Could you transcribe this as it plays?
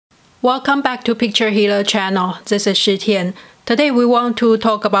Welcome back to Picture Healer channel. This is Shi Tian. Today we want to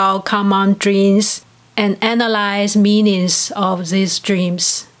talk about common dreams and analyze meanings of these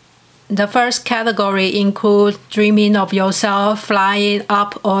dreams. The first category includes dreaming of yourself flying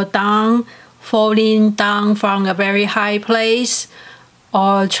up or down, falling down from a very high place,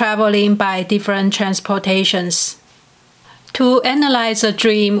 or traveling by different transportations. To analyze a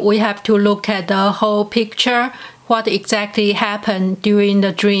dream, we have to look at the whole picture, what exactly happened during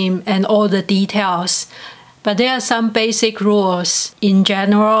the dream and all the details. But there are some basic rules in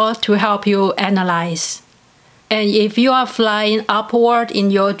general to help you analyze. And if you are flying upward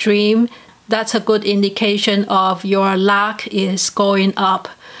in your dream, that's a good indication of your luck is going up.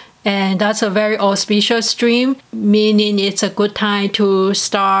 And that's a very auspicious dream, meaning it's a good time to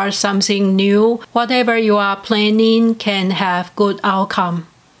start something new. Whatever you are planning can have good outcome.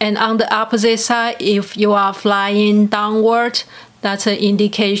 And on the opposite side, if you are flying downward, that's an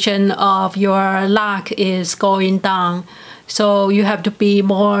indication of your luck is going down. So you have to be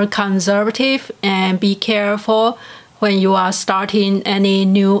more conservative and be careful when you are starting any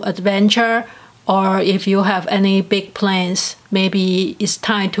new adventure, or if you have any big plans, maybe it's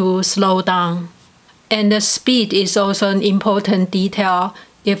time to slow down. And the speed is also an important detail.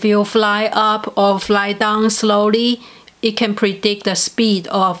 If you fly up or fly down slowly, it can predict the speed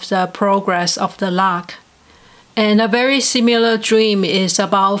of the progress of the luck. And a very similar dream is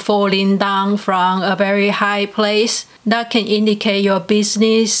about falling down from a very high place. That can indicate your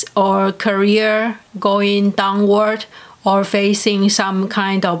business or career going downward or facing some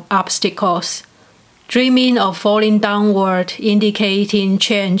kind of obstacles. Dreaming of falling downward indicating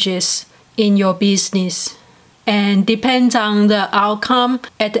changes in your business. And depends on the outcome.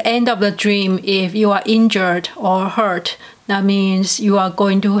 At the end of the dream, if you are injured or hurt, that means you are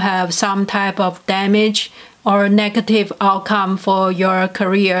going to have some type of damage or negative outcome for your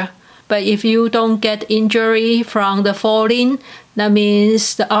career. But if you don't get injury from the falling, that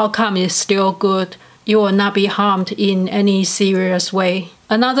means the outcome is still good. You will not be harmed in any serious way.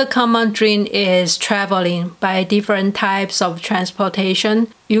 Another common dream is traveling by different types of transportation.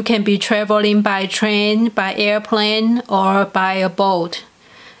 You can be traveling by train, by airplane, or by a boat.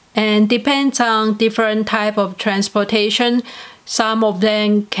 And depends on different type of transportation. Some of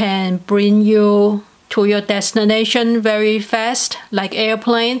them can bring you to your destination very fast, like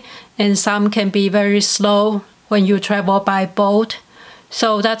airplane, and some can be very slow when you travel by boat.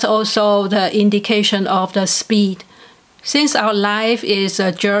 So that's also the indication of the speed. Since our life is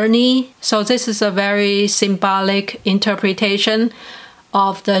a journey, so this is a very symbolic interpretation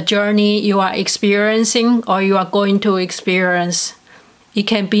of the journey you are experiencing or you are going to experience. It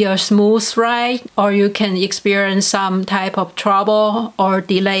can be a smooth ride, or you can experience some type of trouble or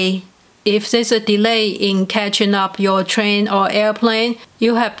delay. If there's a delay in catching up your train or airplane,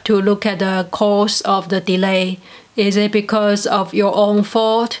 you have to look at the cause of the delay. Is it because of your own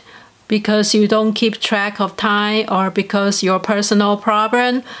fault? Because you don't keep track of time, or because your personal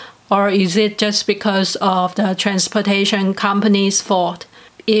problem? Or is it just because of the transportation company's fault?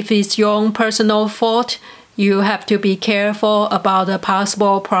 If it's your own personal fault, you have to be careful about the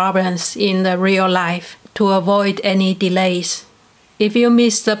possible problems in the real life to avoid any delays. If you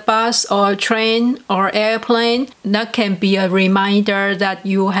miss the bus or train or airplane, that can be a reminder that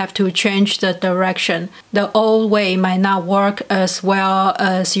you have to change the direction. The old way might not work as well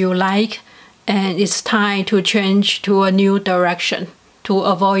as you like, and it's time to change to a new direction to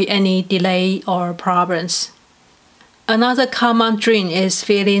avoid any delay or problems. Another common dream is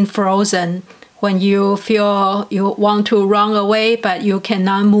feeling frozen, when you feel you want to run away but you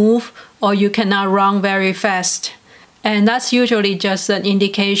cannot move, or you cannot run very fast. And that's usually just an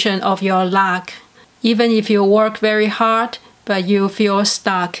indication of your luck. Even if you work very hard, but you feel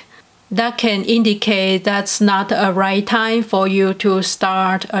stuck, that can indicate that's not a right time for you to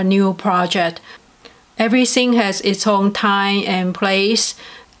start a new project. Everything has its own time and place,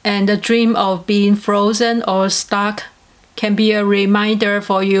 and the dream of being frozen or stuck can be a reminder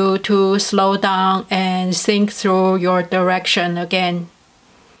for you to slow down and think through your direction again.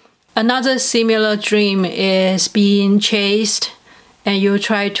 Another similar dream is being chased and you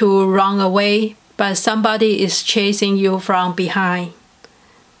try to run away, but somebody is chasing you from behind.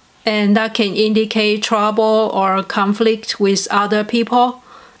 And that can indicate trouble or conflict with other people.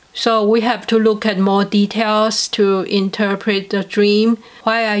 So we have to look at more details to interpret the dream.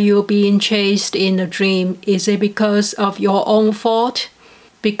 Why are you being chased in the dream? Is it because of your own fault?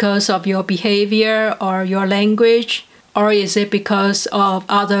 Because of your behavior or your language? Or is it because of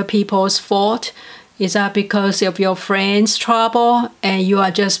other people's fault? Is that because of your friend's trouble and you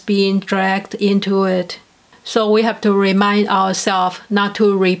are just being dragged into it? So we have to remind ourselves not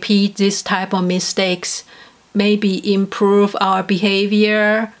to repeat this type of mistakes, maybe improve our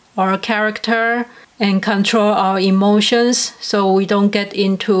behavior or character and control our emotions so we don't get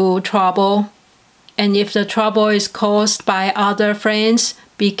into trouble. And if the trouble is caused by other friends,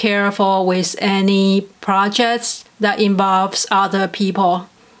 be careful with any projects that involves other people.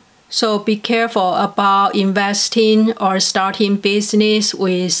 So be careful about investing or starting business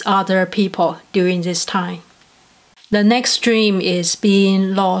with other people during this time. The next dream is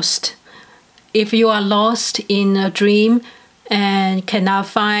being lost. If you are lost in a dream and cannot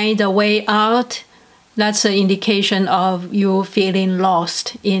find a way out, that's an indication of you feeling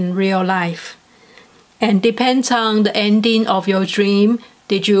lost in real life. And depends on the ending of your dream.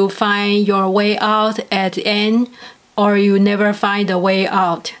 Did you find your way out at the end, or you never find a way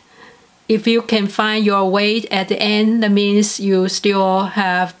out? If you can find your way at the end, that means you still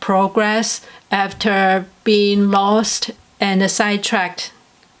have progress after being lost and sidetracked.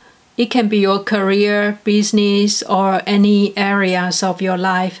 It can be your career, business, or any areas of your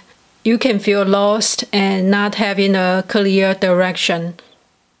life. You can feel lost and not having a clear direction.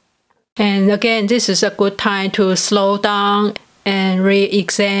 And again, this is a good time to slow down and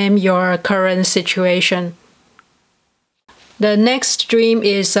re-examine your current situation. The next dream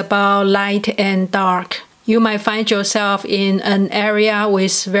is about light and dark. You might find yourself in an area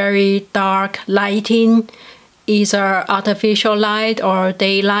with very dark lighting, either artificial light or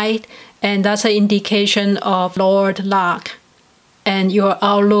daylight, and that's an indication of Lord luck. And your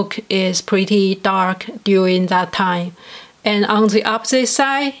outlook is pretty dark during that time. And on the opposite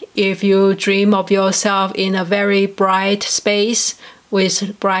side, if you dream of yourself in a very bright space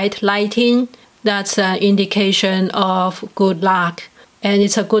with bright lighting, that's an indication of good luck. And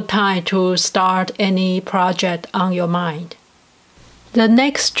it's a good time to start any project on your mind. The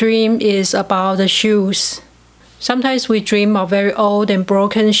next dream is about the shoes. Sometimes we dream of very old and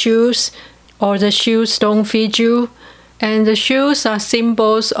broken shoes, or the shoes don't fit you. And the shoes are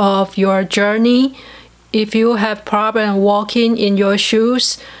symbols of your journey. If you have problem walking in your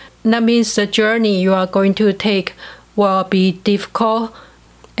shoes, that means the journey you are going to take will be difficult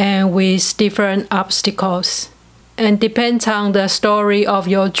and with different obstacles. And depends on the story of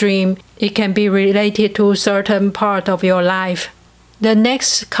your dream, it can be related to a certain part of your life. The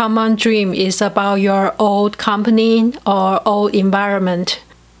next common dream is about your old company or old environment.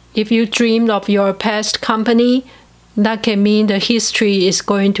 If you dream of your past company, that can mean the history is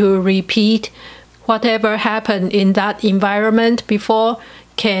going to repeat. Whatever happened in that environment before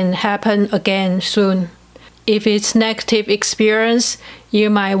can happen again soon. If it's negative experience, you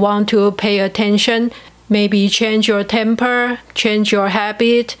might want to pay attention, maybe change your temper, change your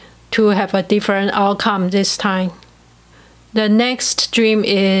habit to have a different outcome this time. The next dream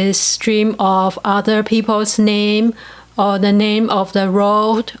is dream of other people's name or the name of the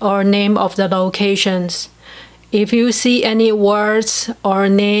road or name of the locations. If you see any words or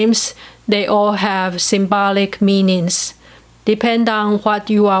names, they all have symbolic meanings. Depend on what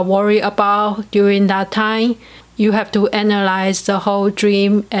you are worried about during that time. You have to analyze the whole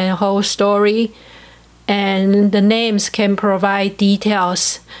dream and whole story. And the names can provide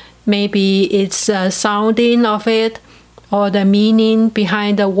details. Maybe it's the sounding of it or the meaning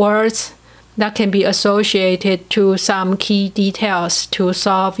behind the words that can be associated to some key details to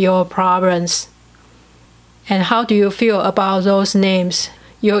solve your problems. And how do you feel about those names?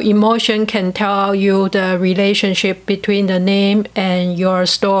 Your emotion can tell you the relationship between the name and your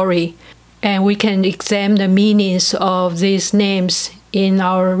story. And we can examine the meanings of these names in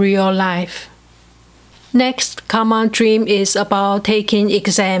our real life. Next common dream is about taking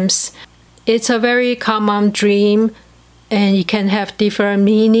exams. It's a very common dream and it can have different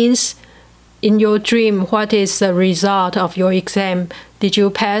meanings. In your dream, what is the result of your exam? Did you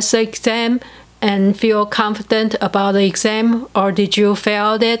pass the exam and feel confident about the exam, or did you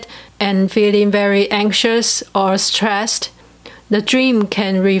fail it and feeling very anxious or stressed? The dream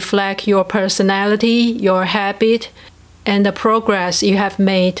can reflect your personality, your habit, and the progress you have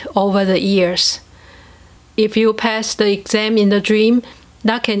made over the years. If you pass the exam in the dream,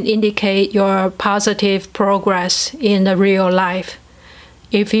 that can indicate your positive progress in the real life.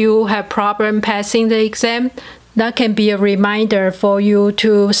 If you have problem passing the exam, that can be a reminder for you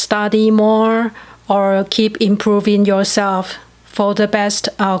to study more or keep improving yourself for the best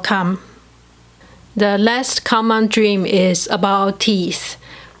outcome. The last common dream is about teeth.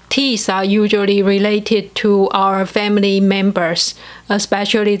 Teeth are usually related to our family members,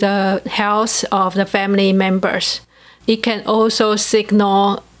 especially the health of the family members. It can also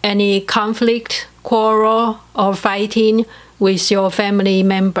signal any conflict, quarrel, or fighting with your family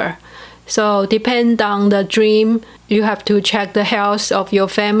member. So depend on the dream, you have to check the health of your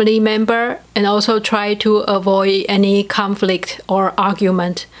family member and also try to avoid any conflict or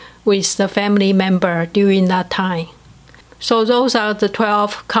argument with the family member during that time. So those are the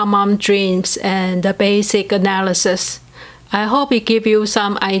 12 common dreams and the basic analysis. I hope it gives you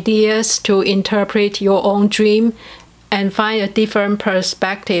some ideas to interpret your own dream and find a different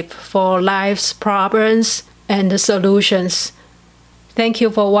perspective for life's problems and the solutions. Thank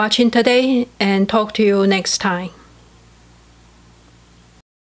you for watching today, and talk to you next time.